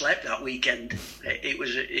never slept that weekend. It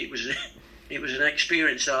was an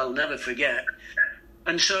experience that I'll never forget.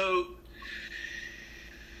 And so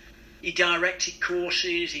he directed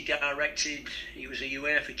courses. He was a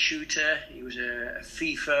UEFA tutor. He was a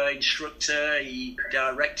FIFA instructor. He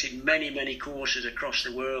directed many courses across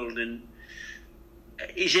the world, and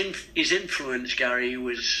his influence, Gary,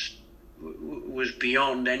 was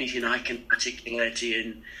beyond anything I can articulate.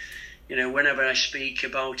 And whenever I speak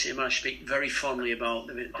about him, I speak very fondly about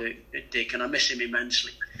Dick, and I miss him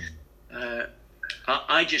immensely.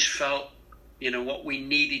 I just felt, what we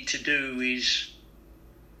needed to do is.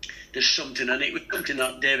 There's something, and it was something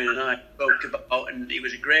that David and I spoke about, and it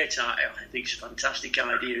was a great idea. I think it's a fantastic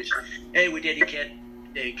idea. It's, hey, we dedicate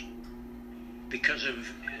Dick because of,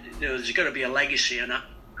 there's got to be a legacy, and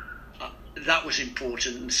that was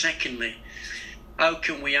important. And secondly, how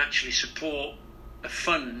can we actually support a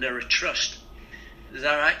fund or a trust that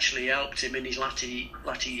actually helped him in his latter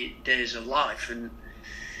days of life? And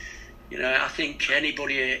I think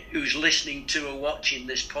anybody who's listening to or watching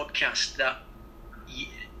this podcast, that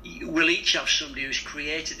we'll each have somebody who's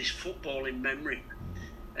created this footballing memory.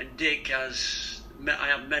 And Dick I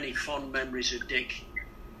have many fond memories of Dick,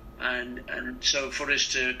 and so for us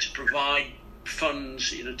to provide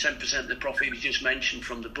funds, 10% of the profit we just mentioned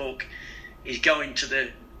from the book is going to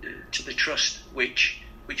the trust which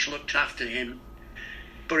looked after him.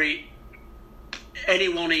 But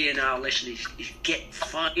anyone here now listening,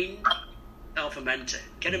 find yourself a mentor,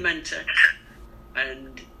 get a mentor,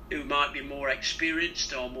 and who might be more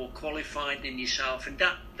experienced or more qualified than yourself, and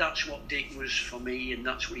that's what Dick was for me, and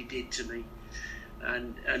that's what he did to me.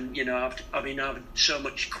 And you know, I've so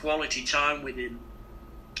much quality time with him.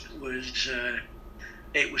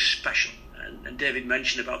 It was special. And David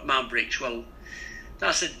mentioned about Mavericks. Well,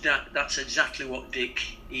 that's exactly what Dick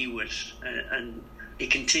he was, and he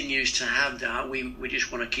continues to have that. We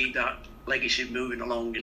just want to keep that legacy moving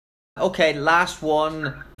along. Okay, last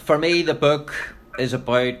one. For me, the book is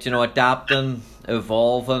about, you know, adapting,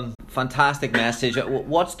 evolving. Fantastic message.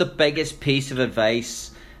 What's the biggest piece of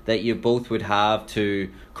advice that you both would have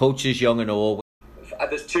to coaches young and old?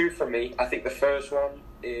 There's two for me. I think the first one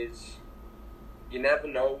is you never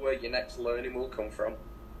know where your next learning will come from.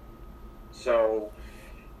 So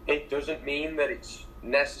it doesn't mean that it's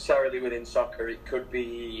necessarily within soccer. It could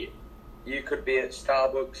be, you could be at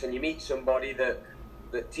Starbucks and you meet somebody that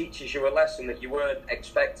teaches you a lesson that you weren't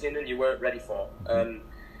expecting and you weren't ready for.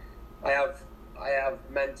 I have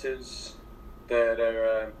mentors that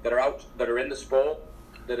are in the sport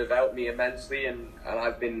that have helped me immensely, and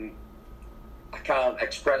I can't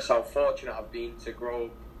express how fortunate I've been to grow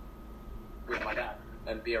up with my dad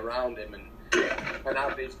and be around him and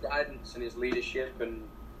have his guidance and his leadership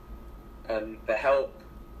and the help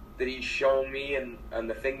that he's shown me and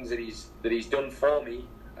the things that he's done for me.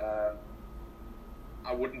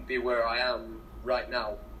 I wouldn't be where I am right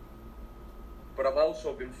now. But I've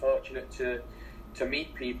also been fortunate to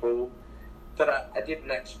meet people that I didn't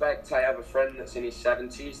expect. I have a friend that's in his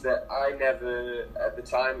 70s that I never, at the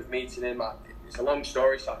time of meeting him, it's a long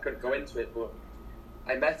story so I couldn't go into it, but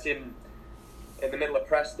I met him in the middle of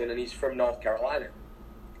Preston and he's from North Carolina.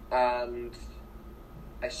 And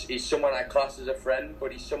he's someone I class as a friend,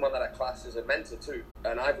 but he's someone that I class as a mentor too.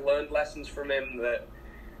 And I've learned lessons from him that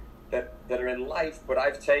are in life, but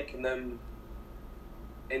I've taken them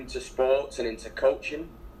into sports and into coaching.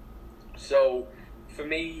 So for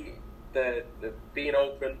me, the being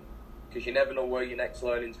open, because you never know where your next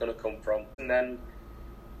learning is going to come from, and then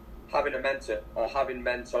having a mentor or having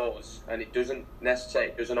mentors, and it doesn't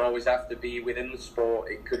always have to be within the sport.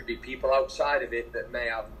 It could be people outside of it that may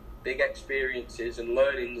have big experiences and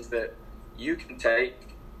learnings that you can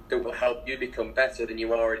take that will help you become better than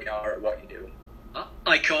you already are at what you're doing.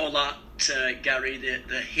 I call that, Gary,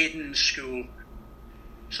 the hidden school.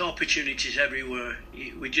 There's opportunities everywhere.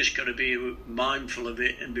 We just got to be mindful of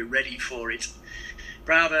it and be ready for it.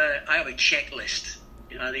 But I have a checklist.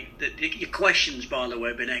 You know, I think that your questions, by the way,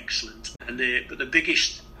 have been excellent. But the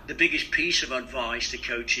biggest piece of advice to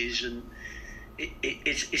coaches, and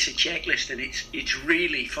it's a checklist, and it's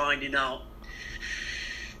really finding out.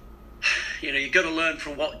 You know, you've got to learn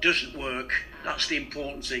from what doesn't work. That's the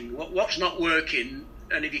important thing. What's not working,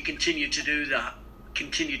 and if you continue to do that,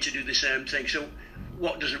 continue to do the same thing. So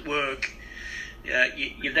what doesn't work,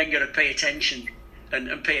 you've then got to pay attention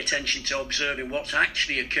and pay attention to observing what's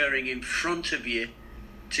actually occurring in front of you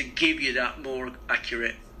to give you that more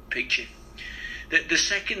accurate picture. The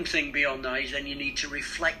second thing beyond that is then you need to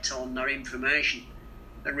reflect on that information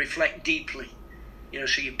and reflect deeply. You know,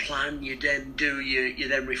 so you plan, you then do, you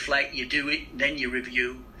then reflect, you do it, then you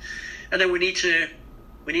review. And then we need to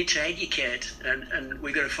educate, and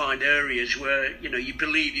we've got to find areas where, you know, you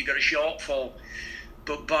believe you've got a shortfall,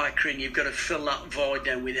 but by Crin, you've got to fill that void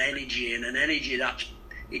then with energy, and an energy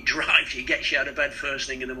it drives you, gets you out of bed first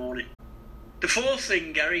thing in the morning. The fourth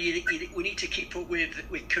thing, Gary, we need to keep up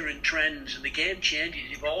with current trends, and the game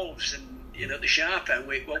changes, evolves, and you know, the sharp end,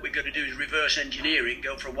 what we've got to do is reverse engineering,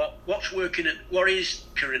 go from what's working at what is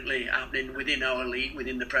currently happening within our league,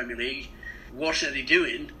 within the Premier League. What are they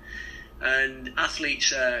doing? And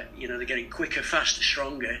athletes are, you know, they're getting quicker, faster,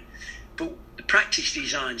 stronger. But the practice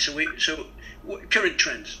design, so current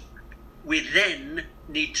trends, we then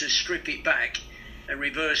need to strip it back and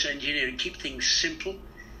reverse engineer and keep things simple,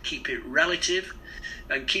 keep it relative,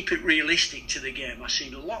 and keep it realistic to the game. I've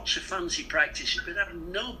seen lots of fancy practices, but have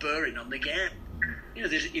no bearing on the game. You know,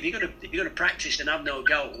 if you're going to practice and have no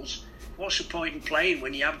goals, what's the point in playing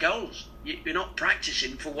when you have goals? You're not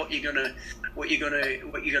practicing for what you're gonna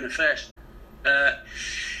face.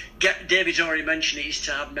 David's already mentioned it is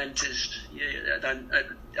to have mentors.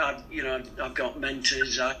 I've got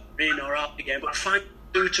mentors. I'm in or out the game, but find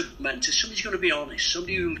suitable mentors. Somebody's going to be honest.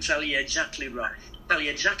 Somebody who will tell you exactly right, tell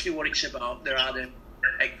you exactly what it's about. They're either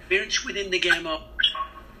experienced within the game or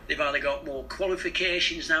they've either got more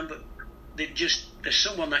qualifications than, but there's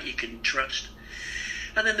someone that you can trust.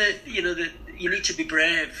 And then you need to be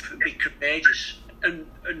brave and be courageous and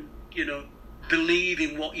you know, believe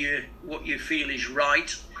in what you feel is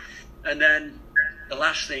right. And then the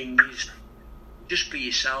last thing is just be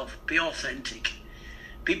yourself, be authentic,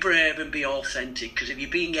 Be brave and be authentic, because if you're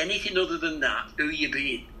being anything other than that, who are you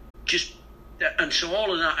being? And so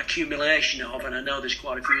all of that accumulation of, and I know there's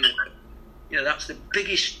quite a few that, that's the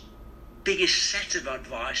biggest set of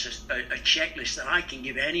advice, a checklist that I can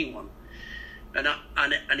give anyone, and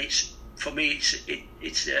it's, for me,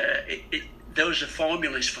 those are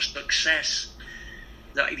formulas for success.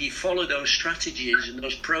 That if you follow those strategies and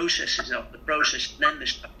those processes of the process and then the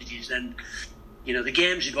strategies, then the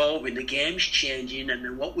game's evolving, the game's changing, and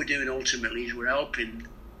then what we're doing ultimately is we're helping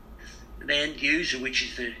the end user, which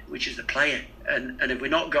is the player, and if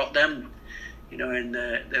we've not got them, in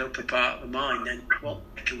the upper part of the mind, then what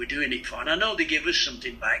are we doing it for? And I know they give us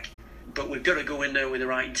something back, but we've got to go in there with the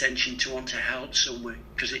right intention to want to help somewhere,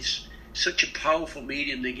 because it's such a powerful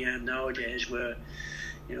medium, the game nowadays, where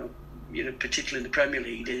particularly in the Premier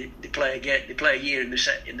League, they play a year in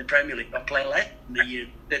the Premier League, or play less than a year.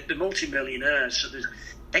 They're multi-millionaires, so there's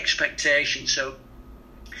expectation. So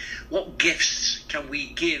what gifts can we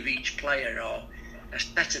give each player, or a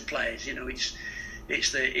set of players?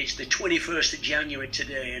 It's the 21st of January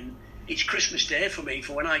today, and it's Christmas Day for me.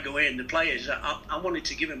 For when I go in, the players, I wanted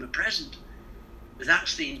to give them a present.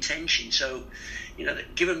 That's the intention. So,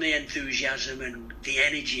 give them the enthusiasm and the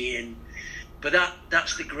energy, but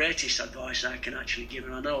that's the greatest advice I can actually give.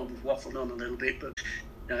 And I know I've waffled on a little bit, but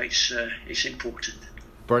it's important.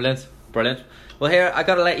 Brilliant. Well, here, I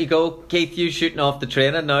got to let you go. Keith, you shooting off the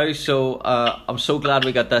training now, so I'm so glad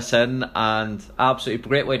we got this in, and absolutely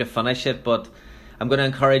great way to finish it. But I'm going to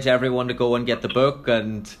encourage everyone to go and get the book,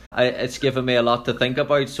 and it's given me a lot to think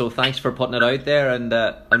about, so thanks for putting it out there, and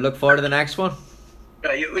I look forward to the next one.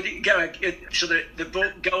 Gary, so the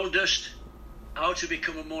book, Gold Dust, How to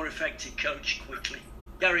Become a More Effective Coach Quickly.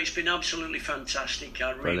 Gary, it's been absolutely fantastic.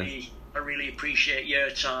 I really appreciate your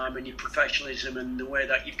time and your professionalism and the way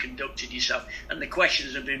that you've conducted yourself. And the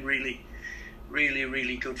questions have been really, really,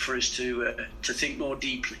 really good for us to think more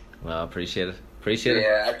deeply. Well, I appreciate it.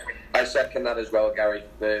 Yeah, I second that as well, Gary.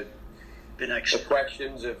 The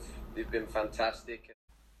questions they've been fantastic.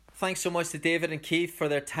 Thanks so much to David and Keith for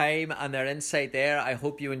their time and their insight there. I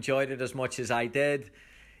hope you enjoyed it as much as I did.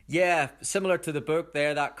 Yeah, similar to the book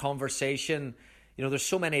there, that conversation, there's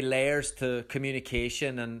so many layers to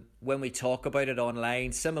communication, and when we talk about it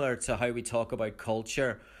online, similar to how we talk about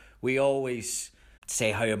culture, we always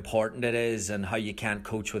say how important it is and how you can't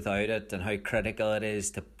coach without it and how critical it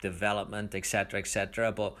is to development,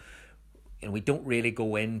 etc., but we don't really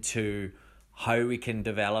go into how we can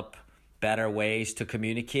develop better ways to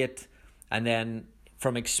communicate. And then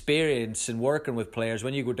from experience and working with players,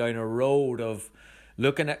 when you go down a road of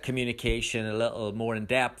looking at communication a little more in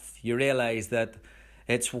depth, you realize that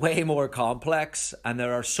it's way more complex, and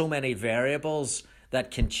there are so many variables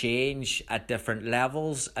that can change at different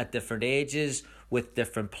levels, at different ages, with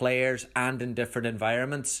different players and in different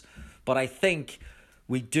environments. But I think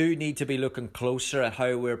we do need to be looking closer at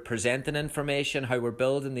how we're presenting information, how we're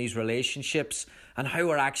building these relationships, and how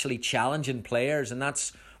we're actually challenging players. And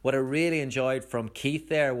that's what I really enjoyed from Keith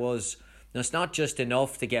there, was it's not just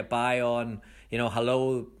enough to get by on,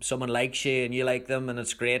 hello, someone likes you and you like them and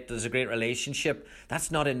it's great, there's a great relationship.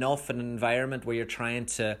 That's not enough in an environment where you're trying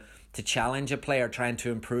to challenge a player, trying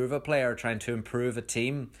to improve a player, trying to improve a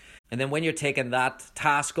team. And then when you're taking that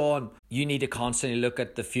task on, you need to constantly look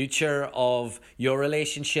at the future of your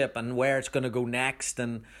relationship and where it's going to go next.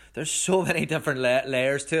 And there's so many different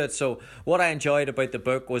layers to it. So what I enjoyed about the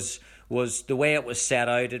book was the way it was set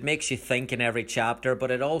out. It makes you think in every chapter, but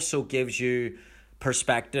it also gives you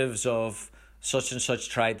perspectives of such and such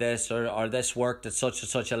tried this, or this worked at such and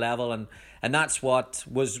such a level. And that's what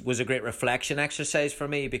was a great reflection exercise for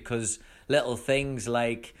me, because little things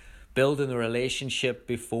like building the relationship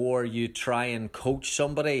before you try and coach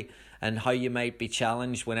somebody, and how you might be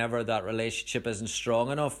challenged whenever that relationship isn't strong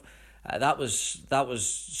enough. That was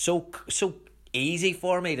so easy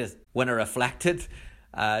for me to, when I reflected,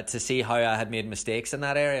 to see how I had made mistakes in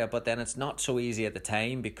that area. But then it's not so easy at the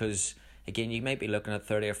time, because again, you might be looking at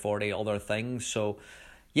 30 or 40 other things. So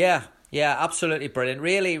yeah, absolutely brilliant.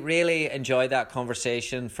 Really, really enjoyed that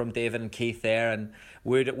conversation from David and Keith there, and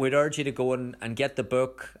we'd urge you to go and get the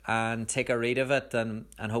book and take a read of it, and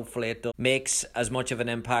hopefully it makes as much of an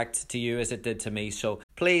impact to you as it did to me. So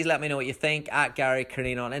please let me know what you think at Gary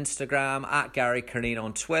Curneen on Instagram, at Gary Curneen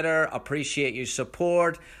on Twitter. Appreciate your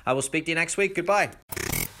support. I will speak to you next week. Goodbye.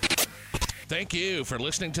 Thank you for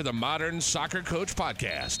listening to the Modern Soccer Coach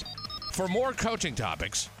Podcast. For more coaching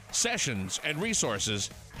topics, sessions, and resources,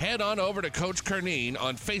 head on over to Coach Curneen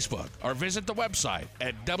on Facebook or visit the website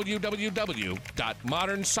at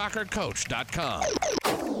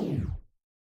www.modernsoccercoach.com.